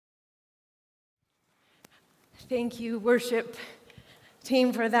Thank you, worship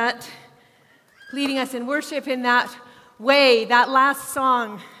team, for that, leading us in worship in that way, that last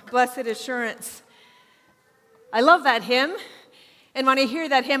song, Blessed Assurance. I love that hymn, and when I hear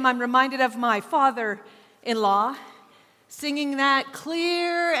that hymn, I'm reminded of my father-in-law singing that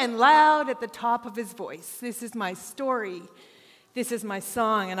clear and loud at the top of his voice. This is my story. This is my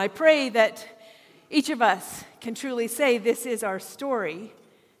song. And I pray that each of us can truly say, this is our story.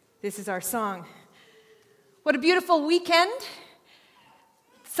 This is our song. What a beautiful weekend.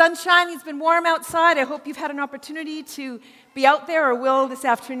 Sunshine, it's been warm outside. I hope you've had an opportunity to be out there or will this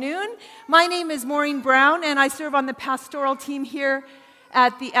afternoon. My name is Maureen Brown, and I serve on the pastoral team here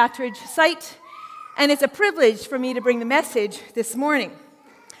at the Attridge site. And it's a privilege for me to bring the message this morning.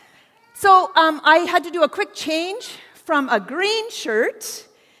 So I had to do a quick change from a green shirt,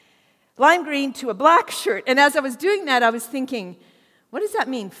 lime green, to a black shirt. And as I was doing that, I was thinking, what does that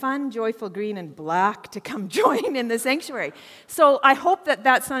mean? Fun, joyful, green, and black to come join in the sanctuary. So I hope that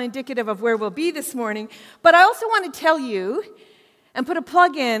that's not indicative of where we'll be this morning. But I also want to tell you and put a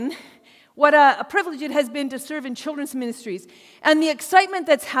plug in what a privilege it has been to serve in children's ministries and the excitement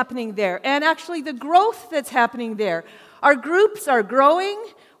that's happening there and actually the growth that's happening there. Our groups are growing.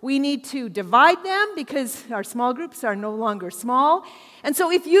 We need to divide them because our small groups are no longer small. And so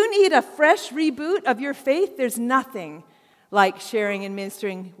if you need a fresh reboot of your faith, there's nothing like sharing and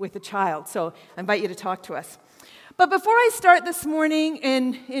ministering with a child. So I invite you to talk to us. But before I start this morning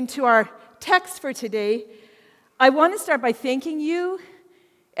into our text for today, I want to start by thanking you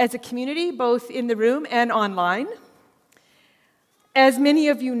as a community, both in the room and online. As many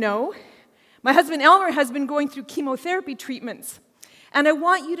of you know, my husband Elmer has been going through chemotherapy treatments. And I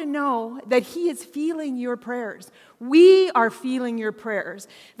want you to know that he is feeling your prayers. We are feeling your prayers.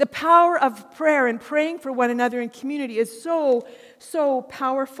 The power of prayer and praying for one another in community is so, so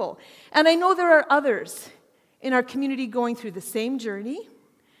powerful. And I know there are others in our community going through the same journey.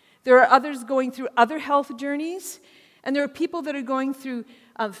 There are others going through other health journeys. And there are people that are going through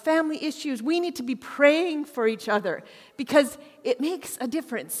family issues. We need to be praying for each other because it makes a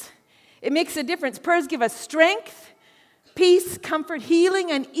difference. It makes a difference. Prayers give us strength, peace, comfort,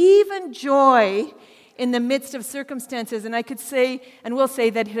 healing, and even joy in the midst of circumstances. And I could say, and will say,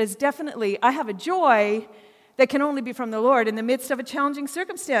 that it is definitely, I have a joy that can only be from the Lord in the midst of a challenging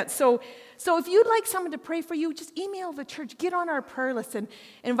circumstance. So if you'd like someone to pray for you, just email the church, get on our prayer list, and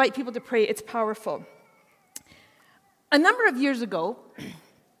invite people to pray. It's powerful. A number of years ago,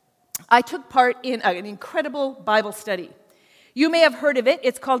 I took part in an incredible Bible study. You may have heard of it.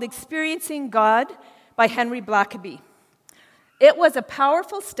 It's called Experiencing God by Henry Blackaby. It was a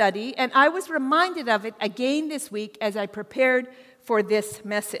powerful study, and I was reminded of it again this week as I prepared for this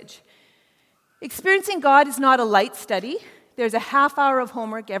message. Experiencing God is not a light study. There's a half hour of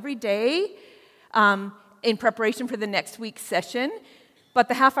homework every day in preparation for the next week's session. But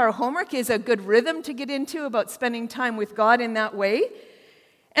the half hour homework is a good rhythm to get into about spending time with God in that way.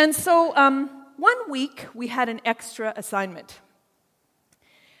 And so 1 week we had an extra assignment.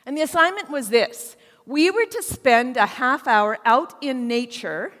 And the assignment was this. We were to spend a half hour out in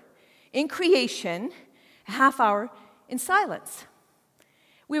nature, in creation, a half hour in silence.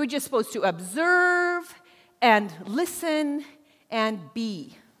 We were just supposed to observe and listen and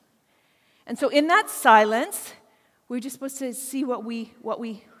be. And so in that silence, we were just supposed to see what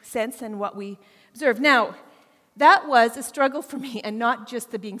we sense and what we observe. Now, that was a struggle for me, and not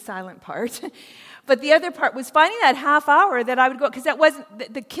just the being silent part. But the other part was finding that half hour that I would go, because that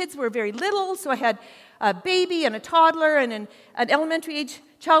wasn't, the kids were very little, so I had a baby and a toddler and an elementary age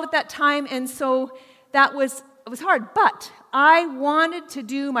child at that time, and so it was hard. But I wanted to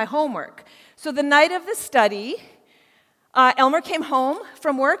do my homework. So the night of the study, Elmer came home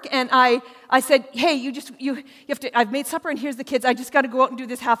from work, and I said, hey, you have to, I've made supper, and here's the kids. I just got to go out and do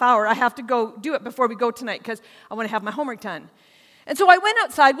this half hour. I have to go do it before we go tonight, because I want to have my homework done. And so I went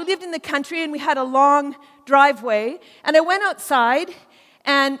outside. We lived in the country, and we had a long driveway. And I went outside,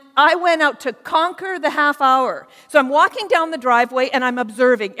 and I went out to conquer the half hour. So I'm walking down the driveway, and I'm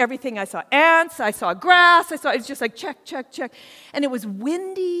observing everything. I saw ants. I saw grass. It was just like check, check, check. And it was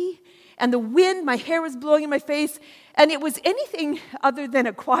windy, and the wind, my hair was blowing in my face. And it was anything other than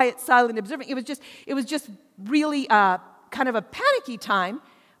a quiet, silent observing. It was just really kind of a panicky time.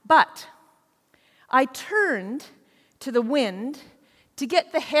 But I turned to the wind to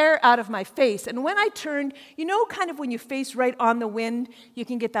get the hair out of my face. And when I turned, you know, kind of when you face right on the wind, you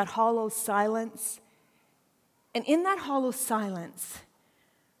can get that hollow silence. And in that hollow silence,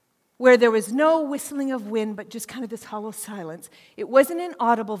 where there was no whistling of wind, but just kind of this hollow silence, it wasn't an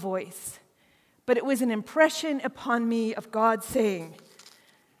audible voice, but it was an impression upon me of God saying,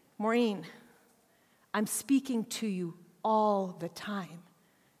 Maureen, I'm speaking to you all the time.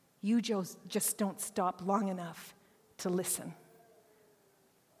 You just don't stop long enough to listen.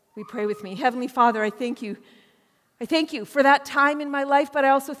 We pray with me. Heavenly Father, I thank you. I thank you for that time in my life, but I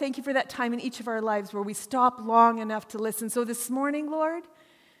also thank you for that time in each of our lives where we stop long enough to listen. So this morning, Lord,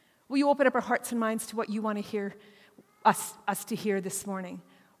 will you open up our hearts and minds to what you want to hear us to hear this morning?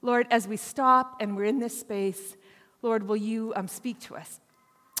 Lord, as we stop and we're in this space, Lord, will you speak to us?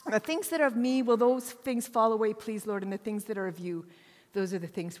 The things that are of me, will those things fall away, please, Lord? And the things that are of you, those are the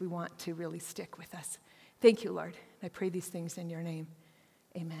things we want to really stick with us. Thank you, Lord. I pray these things in your name.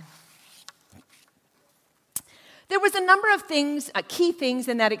 Amen. There was a number of things, key things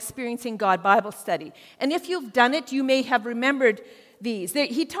in that Experiencing God Bible study. And if you've done it, you may have remembered these.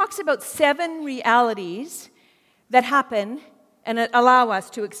 He talks about 7 realities that happen and allow us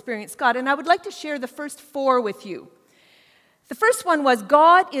to experience God. And I would like to share the first 4 with you. The first one was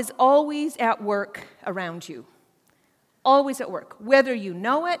God is always at work around you. Always at work, whether you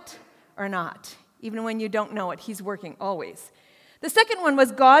know it or not. Even when you don't know it, he's working always. The second one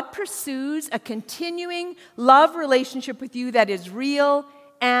was God pursues a continuing love relationship with you that is real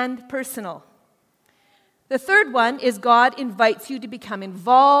and personal. The third one is God invites you to become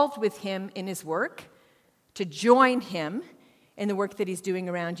involved with him in his work, to join him in the work that he's doing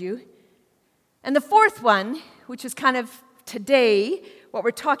around you. And the fourth one, which is kind of today what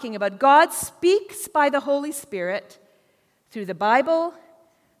we're talking about, God speaks by the Holy Spirit through the Bible,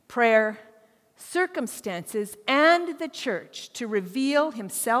 prayer, circumstances, and the church to reveal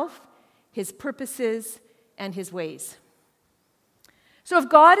himself, his purposes, and his ways. So if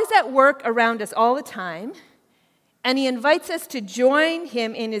God is at work around us all the time, and he invites us to join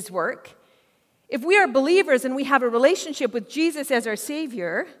him in his work, if we are believers and we have a relationship with Jesus as our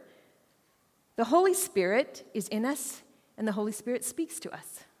Savior, the Holy Spirit is in us, and the Holy Spirit speaks to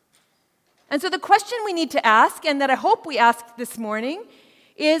us. And so the question we need to ask, and that I hope we ask this morning,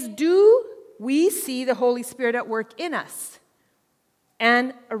 is do we see the Holy Spirit at work in us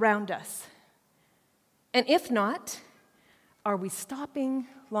and around us? And if not, are we stopping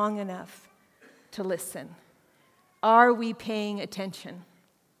long enough to listen? Are we paying attention?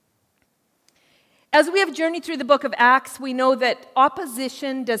 As we have journeyed through the book of Acts, we know that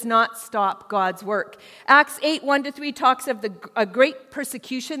opposition does not stop God's work. Acts 8, 1-3 talks of a great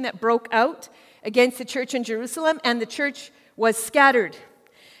persecution that broke out against the church in Jerusalem, and the church was scattered.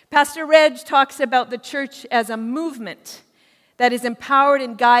 Pastor Reg talks about the church as a movement that is empowered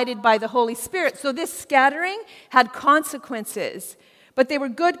and guided by the Holy Spirit. So this scattering had consequences, but they were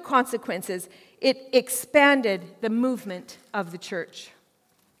good consequences. It expanded the movement of the church.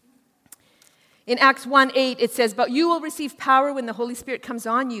 In Acts 1:8, it says, "But you will receive power when the Holy Spirit comes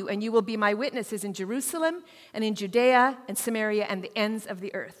on you, and you will be my witnesses in Jerusalem and in Judea and Samaria and the ends of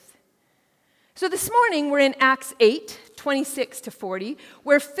the earth." So this morning, we're in Acts 8, 26-40,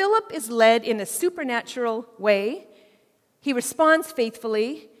 where Philip is led in a supernatural way. He responds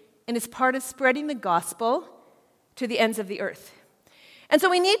faithfully and is part of spreading the gospel to the ends of the earth. And so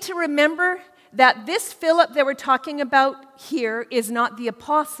we need to remember that this Philip that we're talking about here is not the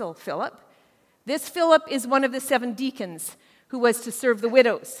apostle Philip. This Philip is one of the 7 deacons who was to serve the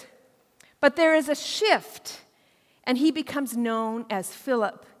widows. But there is a shift, and he becomes known as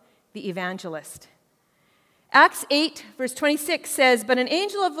Philip the evangelist. Acts 8, verse 26 says, "But an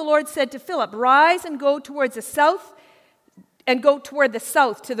angel of the Lord said to Philip, 'Rise and go towards the south, and go toward the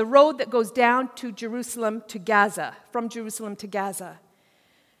south to the road that goes down to Jerusalem to Gaza, from Jerusalem to Gaza.'"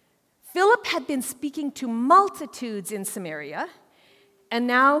 Philip had been speaking to multitudes in Samaria, and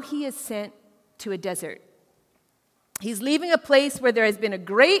now he is sent to a desert. He's leaving a place where there has been a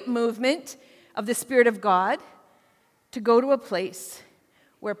great movement of the Spirit of God to go to a place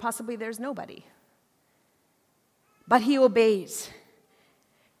where possibly there's nobody. But he obeys.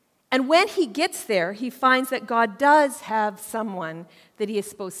 And when he gets there, he finds that God does have someone that he is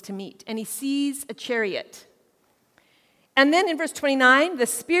supposed to meet. And he sees a chariot. And then in verse 29, the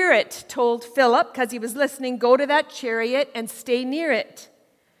Spirit told Philip, because he was listening, go to that chariot and stay near it.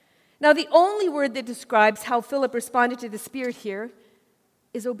 Now, the only word that describes how Philip responded to the Spirit here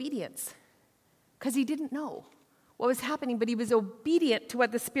is obedience. Because he didn't know what was happening, but he was obedient to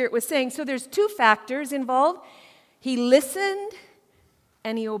what the Spirit was saying. So there's 2 factors involved. He listened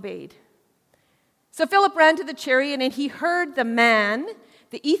and he obeyed. So Philip ran to the chariot and he heard the man,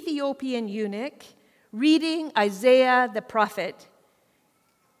 the Ethiopian eunuch, reading Isaiah the prophet.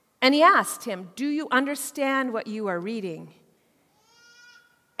 And he asked him, "Do you understand what you are reading?"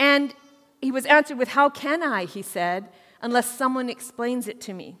 And he was answered with, "How can I," he said, "unless someone explains it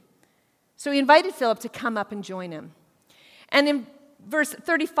to me?" So he invited Philip to come up and join him. And in verse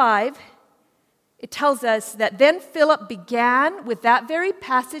 35, it tells us that then Philip began with that very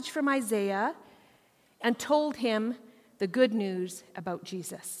passage from Isaiah and told him the good news about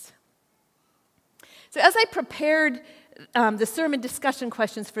Jesus. So as I prepared the sermon discussion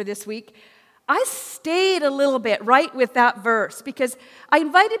questions for this week, I stayed a little bit right with that verse because I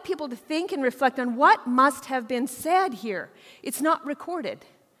invited people to think and reflect on what must have been said here. It's not recorded.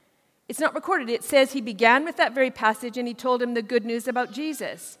 It's not recorded. It says he began with that very passage and he told him the good news about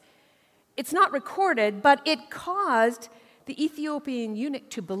Jesus. It's not recorded, but it caused the Ethiopian eunuch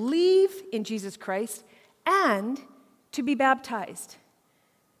to believe in Jesus Christ and to be baptized.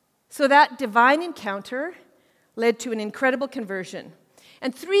 So that divine encounter led to an incredible conversion.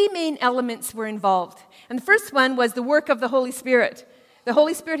 And three main elements were involved. And the first one was the work of the Holy Spirit. The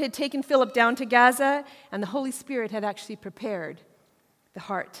Holy Spirit had taken Philip down to Gaza, and the Holy Spirit had actually prepared the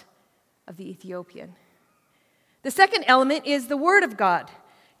heart of the Ethiopian. The second element is the Word of God.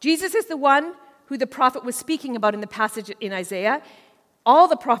 Jesus is the one who the prophet was speaking about in the passage in Isaiah. All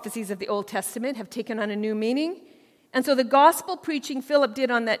the prophecies of the Old Testament have taken on a new meaning. And so the gospel preaching Philip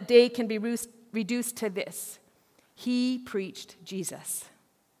did on that day can be reduced to this. He preached Jesus.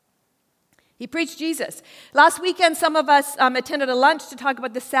 He preached Jesus. Last weekend, some of us attended a lunch to talk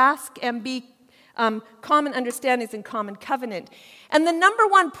about the SASC-MB Common Understandings and Common Covenant. And the number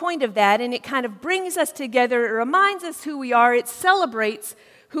one point of that, and it kind of brings us together, it reminds us who we are, it celebrates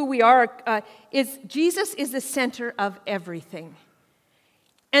who we are, is Jesus is the center of everything.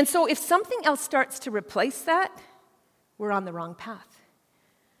 And so if something else starts to replace that, we're on the wrong path.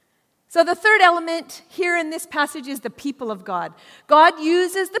 So the third element here in this passage is the people of God. God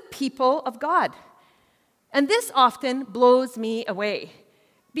uses the people of God. And this often blows me away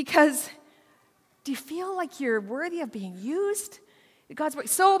because do you feel like you're worthy of being used? God's work.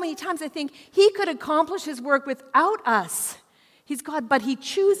 So many times I think he could accomplish his work without us. He's God, but he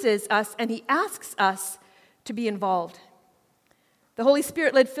chooses us and he asks us to be involved. The Holy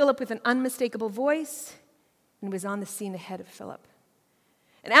Spirit led Philip with an unmistakable voice and was on the scene ahead of Philip.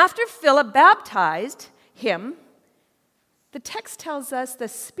 And after Philip baptized him, the text tells us the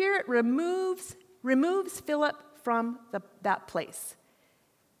Spirit removes Philip from that place.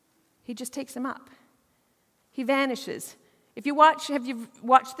 He just takes him up. He vanishes. Have you watched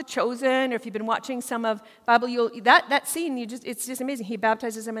The Chosen, or if you've been watching some of Bible, that scene, it's just amazing. He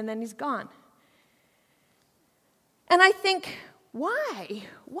baptizes him and then he's gone. And I think, why?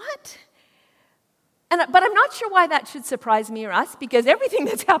 What? But I'm not sure why that should surprise me or us, because everything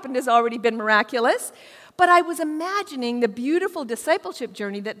that's happened has already been miraculous. But I was imagining the beautiful discipleship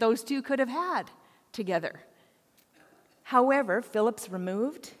journey that those two could have had together. However, Philip's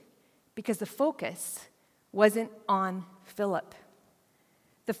removed because the focus wasn't on Philip.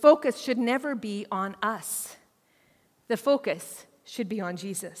 The focus should never be on us. The focus should be on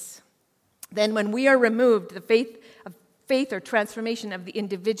Jesus. Then when we are removed, the faith or transformation of the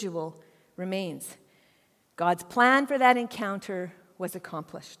individual remains. God's plan for that encounter was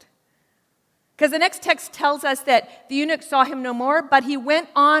accomplished. Because the next text tells us that the eunuch saw him no more, but he went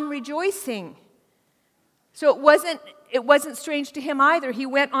on rejoicing. So it wasn't strange to him either. He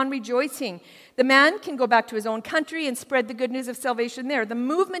went on rejoicing. The man can go back to his own country and spread the good news of salvation there. The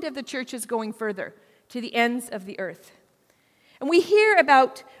movement of the church is going further to the ends of the earth. And we hear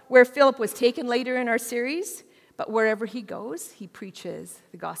about where Philip was taken later in our series, but wherever he goes, he preaches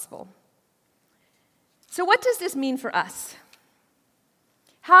the gospel. So what does this mean for us?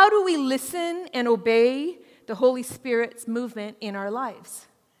 How do we listen and obey the Holy Spirit's movement in our lives?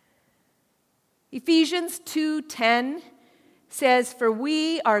 Ephesians 2:10 says, "For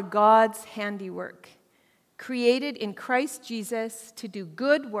we are God's handiwork, created in Christ Jesus to do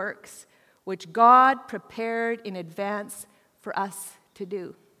good works, which God prepared in advance for us to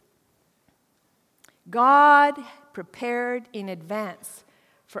do." God prepared in advance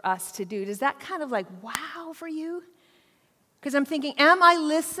for us to do. Does that kind of like wow for you? Because I'm thinking, am I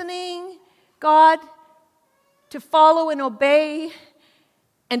listening, God, to follow and obey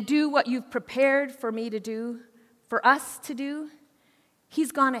and do what you've prepared for me to do, for us to do?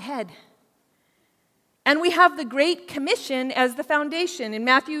 He's gone ahead. And we have the Great Commission as the foundation in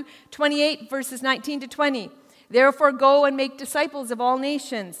Matthew 28, verses 19 to 20. "Therefore go and make disciples of all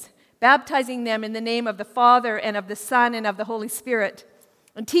nations, baptizing them in the name of the Father and of the Son and of the Holy Spirit,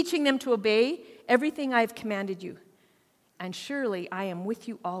 and teaching them to obey everything I have commanded you. And surely I am with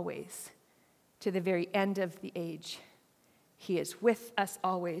you always, to the very end of the age." He is with us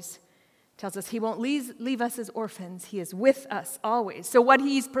always. Tells us he won't leave us as orphans. He is with us always. So what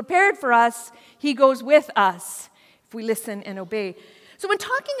he's prepared for us, he goes with us if we listen and obey. So when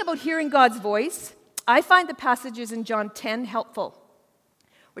talking about hearing God's voice, I find the passages in John 10 helpful,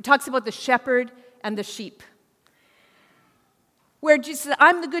 where it talks about the shepherd and the sheep. Where Jesus says,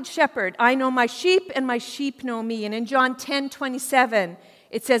 I'm the good shepherd. I know my sheep, and my sheep know me. And in John 10:27,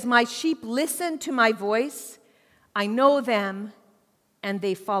 it says, my sheep listen to my voice. I know them, and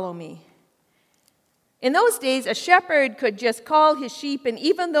they follow me. In those days, a shepherd could just call his sheep, and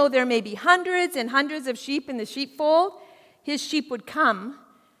even though there may be hundreds and hundreds of sheep in the sheepfold, his sheep would come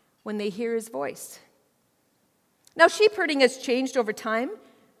when they hear his voice. Now, sheep herding has changed over time,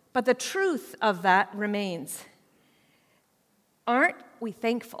 but the truth of that remains. Aren't we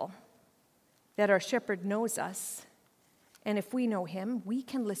thankful that our shepherd knows us? And if we know him, we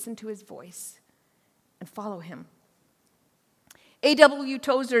can listen to his voice and follow him. A.W.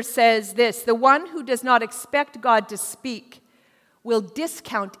 Tozer says this, the one who does not expect God to speak will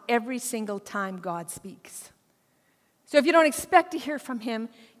discount every single time God speaks. So if you don't expect to hear from him,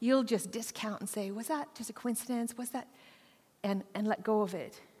 you'll just discount and say, was that just a coincidence? Was that? And let go of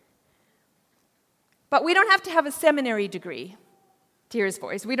it. But we don't have to have a seminary degree to hear his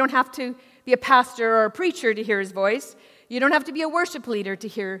voice. We don't have to be a pastor or a preacher to hear his voice. You don't have to be a worship leader to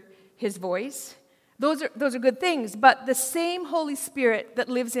hear his voice. Those are good things, but the same Holy Spirit that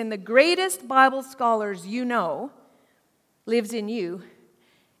lives in the greatest Bible scholars you know lives in you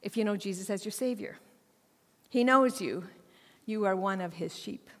if you know Jesus as your Savior. He knows you. You are one of his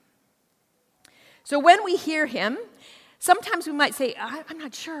sheep. So when we hear him, sometimes we might say, I'm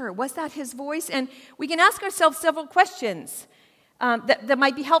not sure. Was that his voice? And we can ask ourselves several questions that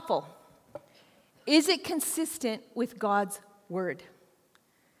might be helpful. Is it consistent with God's word?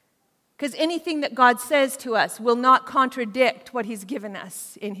 Because anything that God says to us will not contradict what he's given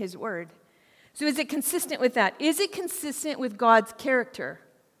us in his word. So is it consistent with that? Is it consistent with God's character?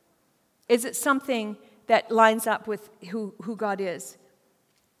 Is it something that lines up with who God is?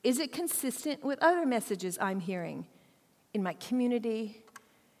 Is it consistent with other messages I'm hearing in my community,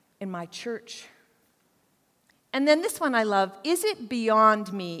 in my church? And then this one I love, is it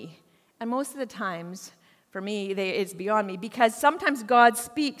beyond me? And most of the times, for me, it's beyond me, because sometimes God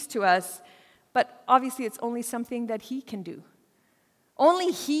speaks to us, but obviously it's only something that he can do.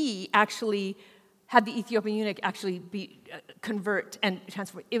 Only he actually had the Ethiopian eunuch actually convert and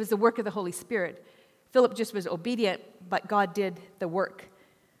transform. It was the work of the Holy Spirit. Philip just was obedient, but God did the work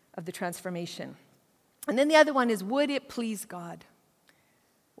of the transformation. And then the other one is, would it please God?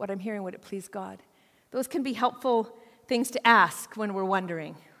 What I'm hearing, would it please God? Those can be helpful things to ask when we're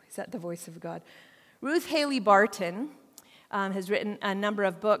wondering, is that the voice of God? Ruth Haley Barton has written a number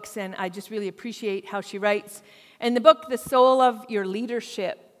of books, and I just really appreciate how she writes. In the book, The Soul of Your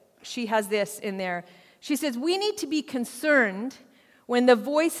Leadership, she has this in there. She says, we need to be concerned when the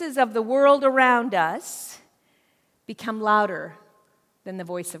voices of the world around us become louder than the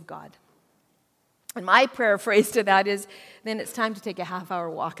voice of God. And my paraphrase to that is, then it's time to take a half-hour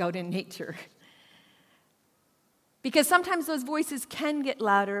walk out in nature. Because sometimes those voices can get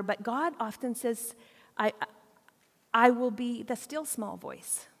louder, but God often says, I will be the still small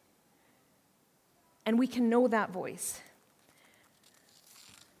voice. And we can know that voice.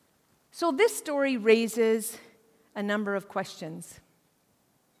 So this story raises a number of questions.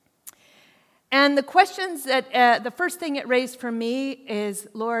 And the questions that, the first thing it raised for me is,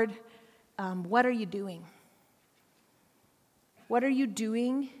 Lord, what are you doing? What are you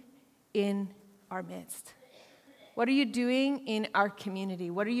doing in our midst? What are you doing in our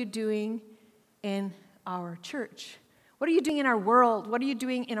community? What are you doing in our church? What are you doing in our world? What are you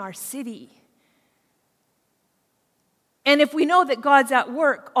doing in our city? And if we know that God's at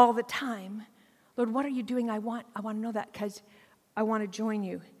work all the time, Lord, what are you doing? I want to know that because I want to join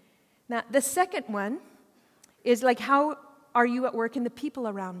you. Now, the second one is like, how are you at work in the people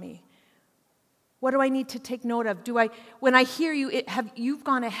around me? What do I need to take note of? When I hear you, you've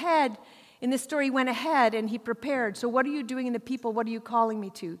gone ahead. In this story, he went ahead and he prepared. So what are you doing in the people? What are you calling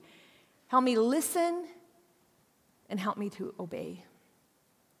me to? Help me listen and help me to obey.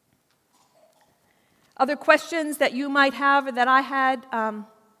 Other questions that you might have or that I had,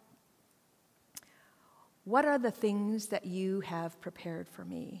 what are the things that you have prepared for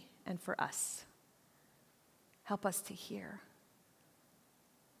me and for us? Help us to hear.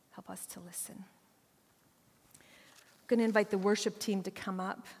 Help us to listen. I'm going to invite the worship team to come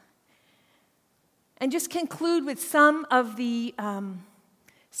up and just conclude with some of the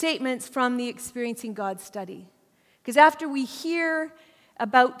statements from the Experiencing God study. Because after we hear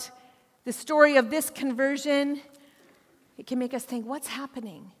about the story of this conversion, it can make us think, what's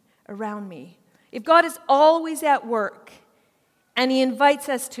happening around me? If God is always at work and he invites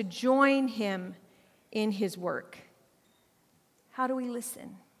us to join him in his work, how do we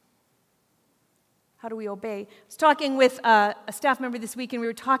listen? How do we obey? I was talking with a staff member this week, and we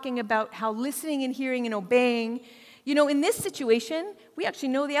were talking about how listening and hearing and obeying, in this situation, we actually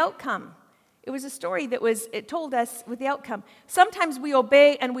know the outcome. It was a story it told us with the outcome. Sometimes we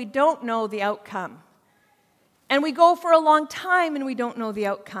obey and we don't know the outcome. And we go for a long time and we don't know the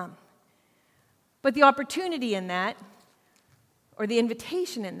outcome. But the opportunity in that, or the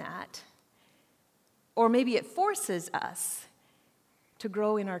invitation in that, or maybe it forces us to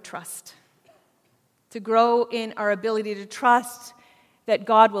grow in our trust, to grow in our ability to trust that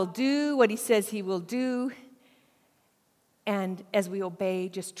God will do what he says he will do, and as we obey,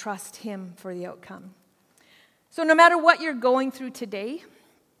 just trust him for the outcome. So no matter what you're going through today,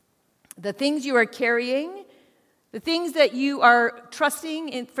 the things you are carrying, the things that you are trusting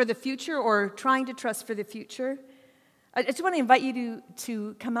in for the future or trying to trust for the future, I just want to invite you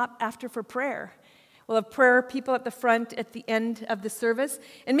to come up after for prayer. We'll have prayer people at the front at the end of the service.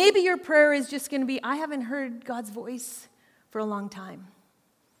 And maybe your prayer is just going to be, I haven't heard God's voice for a long time,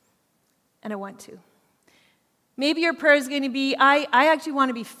 and I want to. Maybe your prayer is going to be, I actually want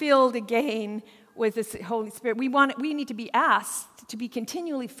to be filled again with this Holy Spirit. We need to be asked to be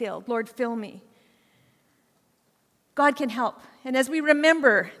continually filled. Lord, fill me. God can help. And as we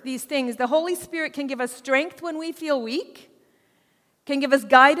remember these things, the Holy Spirit can give us strength when we feel weak, can give us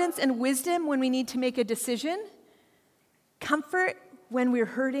guidance and wisdom when we need to make a decision, comfort when we're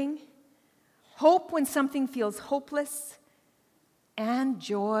hurting, hope when something feels hopeless, and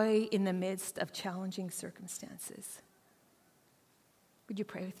joy in the midst of challenging circumstances. Would you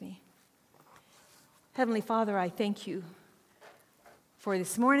pray with me? Heavenly Father, I thank you for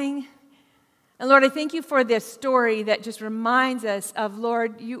this morning. And Lord, I thank you for this story that just reminds us of,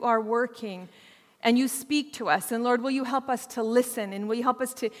 Lord, you are working and you speak to us. And Lord, will you help us to listen, and will you help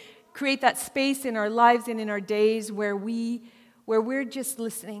us to create that space in our lives and in our days where we're just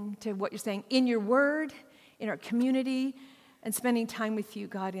listening to what you're saying in your word, in our community, and spending time with you,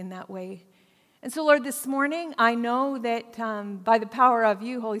 God, in that way. And so, Lord, this morning, I know that by the power of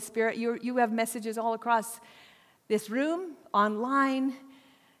you, Holy Spirit, you have messages all across this room, online.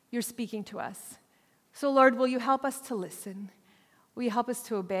 You're speaking to us. So, Lord, will you help us to listen? Will you help us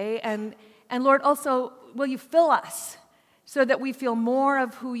to obey? And Lord, also, will you fill us so that we feel more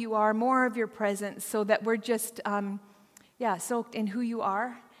of who you are, more of your presence, so that we're just, soaked in who you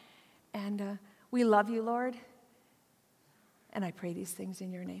are. And we love you, Lord. And I pray these things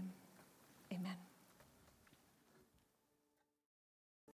in your name. Amen.